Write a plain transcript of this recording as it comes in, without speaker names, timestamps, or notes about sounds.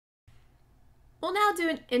We'll now do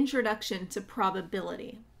an introduction to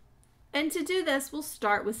probability. And to do this, we'll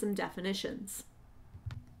start with some definitions.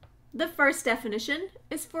 The first definition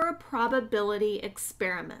is for a probability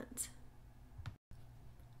experiment.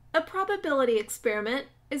 A probability experiment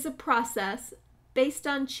is a process based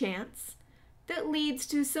on chance that leads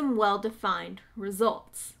to some well-defined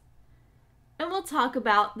results. And we'll talk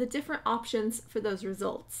about the different options for those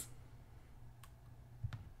results.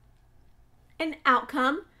 An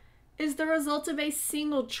outcome is the result of a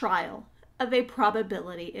single trial of a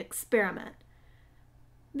probability experiment.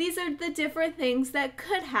 These are the different things that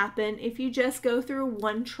could happen if you just go through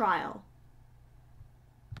one trial.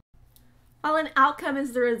 While an outcome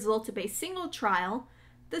is the result of a single trial,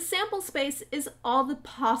 the sample space is all the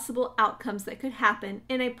possible outcomes that could happen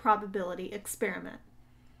in a probability experiment.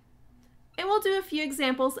 And we'll do a few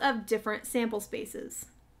examples of different sample spaces.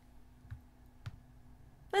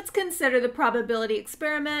 Let's consider the probability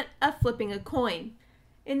experiment of flipping a coin.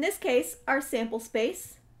 In this case, our sample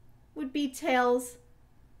space would be tails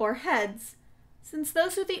or heads, since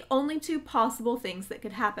those are the only two possible things that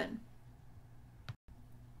could happen.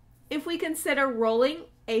 If we consider rolling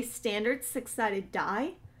a standard six-sided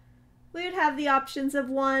die, we would have the options of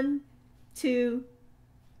 1, 2,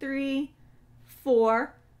 3,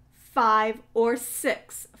 4, 5, or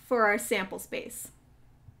 6 for our sample space.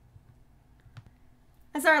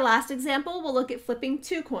 As our last example, we'll look at flipping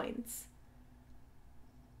two coins.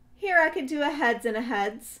 Here I could do a heads and a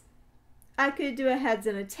heads. I could do a heads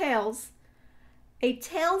and a tails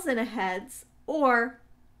and a heads, or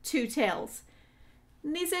two tails.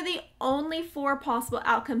 And these are the only four possible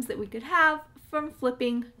outcomes that we could have from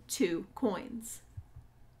flipping two coins.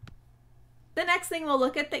 The next thing we'll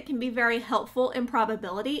look at that can be very helpful in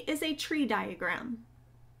probability is a tree diagram.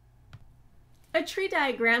 A tree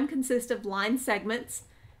diagram consists of line segments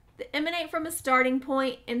that emanate from a starting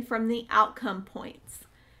point and from the outcome points.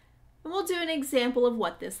 And we'll do an example of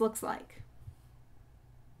what this looks like.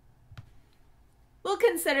 We'll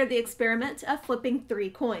consider the experiment of flipping three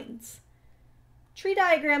coins. Tree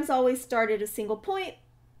diagrams always start at a single point,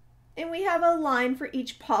 and we have a line for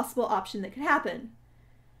each possible option that could happen.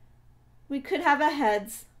 We could have a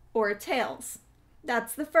heads or a tails.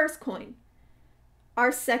 That's the first coin.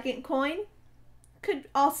 Our second coin could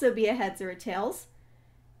also be a heads or a tails,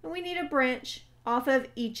 and we need a branch off of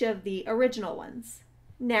each of the original ones.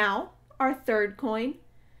 Now, our third coin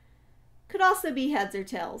could also be heads or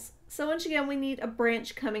tails. So once again, we need a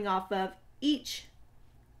branch coming off of each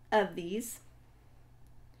of these.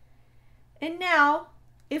 And now,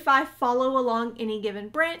 if I follow along any given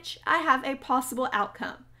branch, I have a possible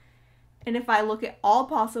outcome. And if I look at all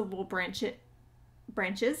possible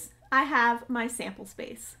branches, I have my sample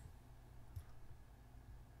space.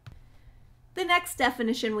 The next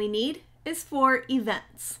definition we need is for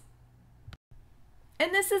events.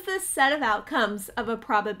 And this is the set of outcomes of a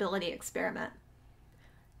probability experiment.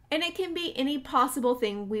 And it can be any possible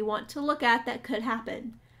thing we want to look at that could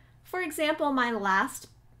happen. For example, my last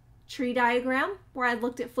tree diagram, where I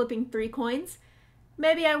looked at flipping three coins,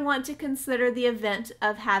 maybe I want to consider the event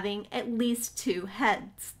of having at least two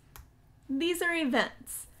heads. These are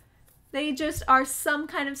events. They just are some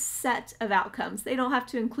kind of set of outcomes. They don't have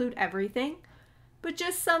to include everything, but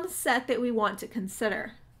just some set that we want to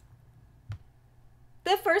consider.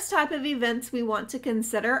 The first type of events we want to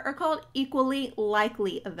consider are called equally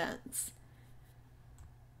likely events.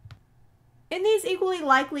 And these equally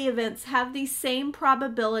likely events have the same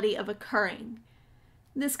probability of occurring.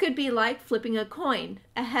 This could be like flipping a coin.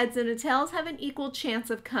 A heads and a tails have an equal chance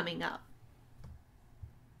of coming up.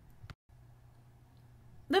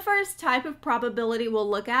 The first type of probability we'll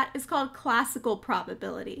look at is called classical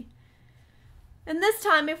probability. And this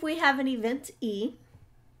time, if we have an event E,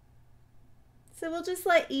 so we'll just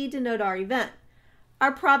let E denote our event.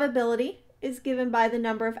 Our probability is given by the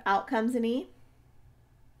number of outcomes in E.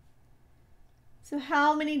 So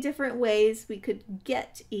how many different ways we could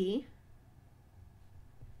get E.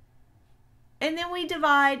 And then we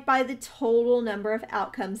divide by the total number of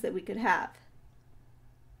outcomes that we could have.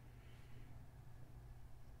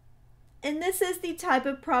 And this is the type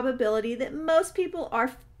of probability that most people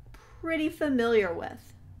are pretty familiar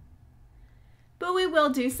with. But we will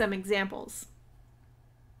do some examples.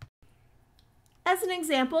 As an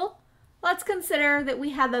example, let's consider that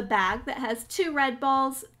we have a bag that has 2 red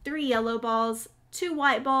balls, 3 yellow balls, 2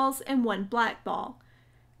 white balls, and 1 black ball.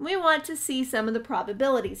 We want to see some of the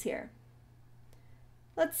probabilities here.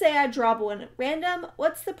 Let's say I draw one at random.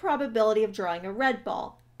 What's the probability of drawing a red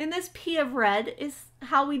ball? And this P of red is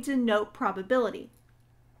how we denote probability.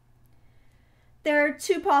 There are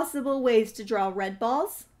 2 possible ways to draw red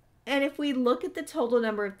balls, and if we look at the total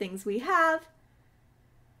number of things we have,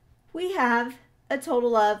 we have a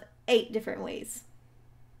total of 8 different ways.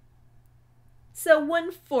 So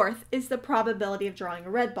 1/4 is the probability of drawing a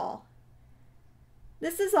red ball.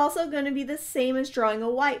 This is also going to be the same as drawing a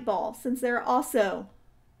white ball, since there are also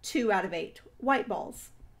 2 out of 8 white balls.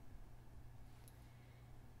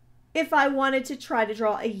 If I wanted to try to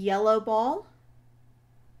draw a yellow ball,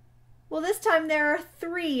 well, this time there are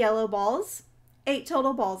 3 yellow balls, 8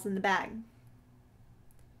 total balls in the bag.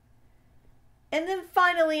 And then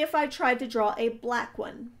finally, if I tried to draw a black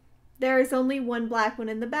one, there is only 1 black one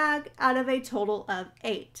in the bag out of a total of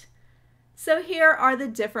 8. So here are the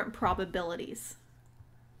different probabilities.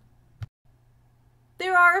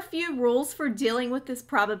 There are a few rules for dealing with this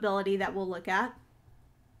probability that we'll look at.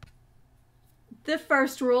 The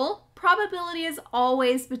first rule, probability is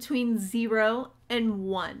always between 0 and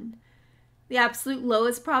 1. The absolute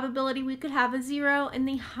lowest probability we could have is 0, and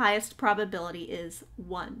the highest probability is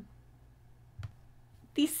 1.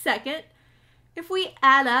 The second, if we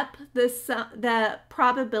add up the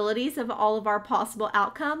probabilities of all of our possible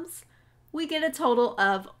outcomes, we get a total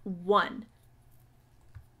of 1.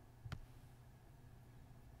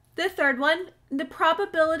 The third one, the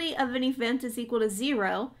probability of an event is equal to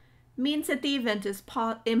 0 means that the event is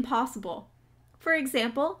impossible. For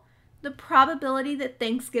example, the probability that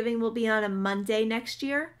Thanksgiving will be on a Monday next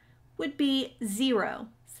year would be 0,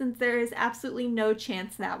 since there is absolutely no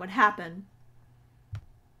chance that would happen.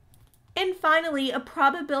 And finally, a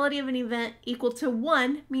probability of an event equal to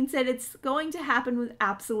 1 means that it's going to happen with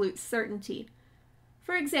absolute certainty.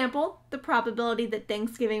 For example, the probability that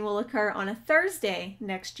Thanksgiving will occur on a Thursday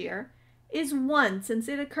next year is 1, since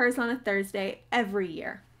it occurs on a Thursday every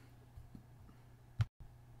year.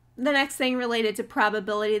 The next thing related to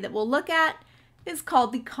probability that we'll look at is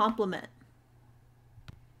called the complement.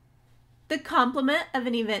 The complement of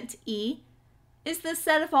an event E is the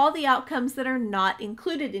set of all the outcomes that are not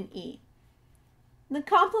included in E. The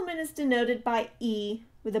complement is denoted by E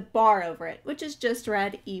with a bar over it, which is just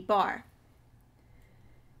read E bar.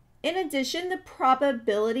 In addition, the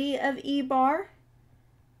probability of E bar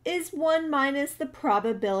is 1 minus the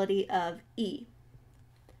probability of E.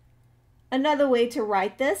 Another way to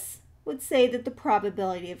write this would say that the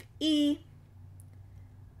probability of E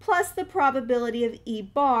plus the probability of E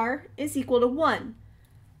bar is equal to 1.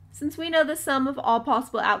 Since we know the sum of all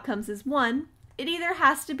possible outcomes is 1, it either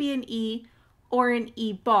has to be an E or an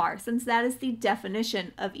E bar, since that is the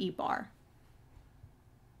definition of E bar.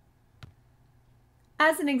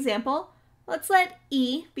 As an example, let's let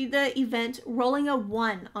E be the event rolling a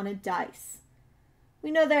 1 on a dice. We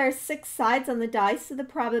know there are 6 sides on the dice, so the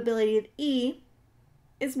probability of E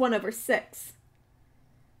is 1 over 6.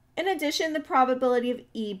 In addition, the probability of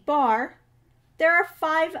E bar, there are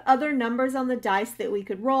 5 other numbers on the dice that we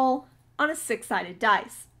could roll on a 6-sided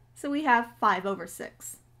dice. So we have 5 over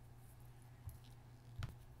 6.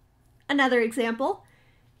 Another example,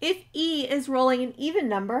 if E is rolling an even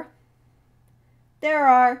number, there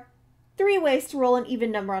are 3 ways to roll an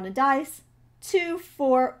even number on a dice: 2,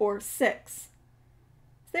 4, or 6.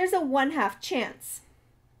 There's a 1/2 chance.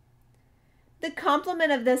 The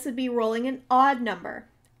complement of this would be rolling an odd number,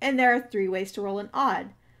 and there are 3 ways to roll an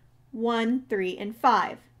odd: 1, 3, and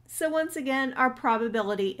 5. So once again, our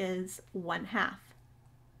probability is 1/2.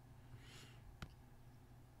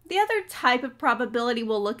 The other type of probability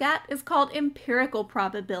we'll look at is called empirical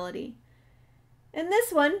probability. In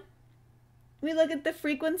this one, we look at the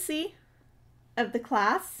frequency of the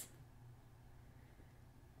class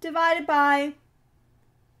divided by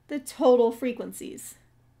the total frequencies.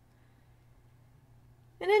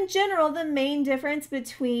 And in general, the main difference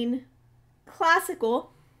between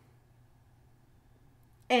classical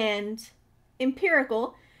and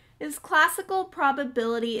empirical is classical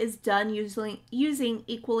probability is done using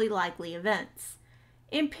equally likely events.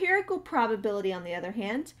 Empirical probability, on the other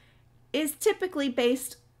hand, is typically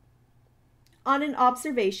based on an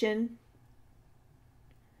observation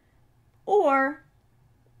or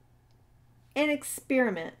an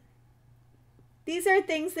experiment. These are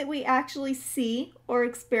things that we actually see or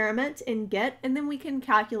experiment and get, and then we can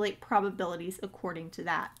calculate probabilities according to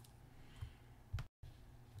that.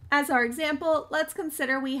 As our example, let's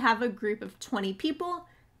consider we have a group of 20 people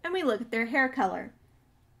and we look at their hair color,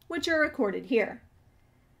 which are recorded here.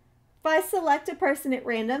 If I select a person at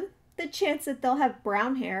random, the chance that they'll have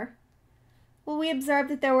brown hair, well, we observed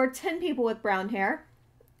that there were 10 people with brown hair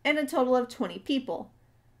and a total of 20 people.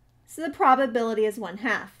 So the probability is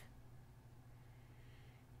 1/2.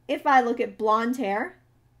 If I look at blonde hair,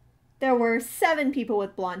 there were 7 people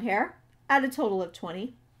with blonde hair at a total of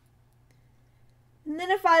 20. And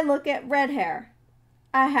then if I look at red hair,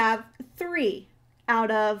 I have 3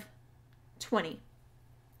 out of 20.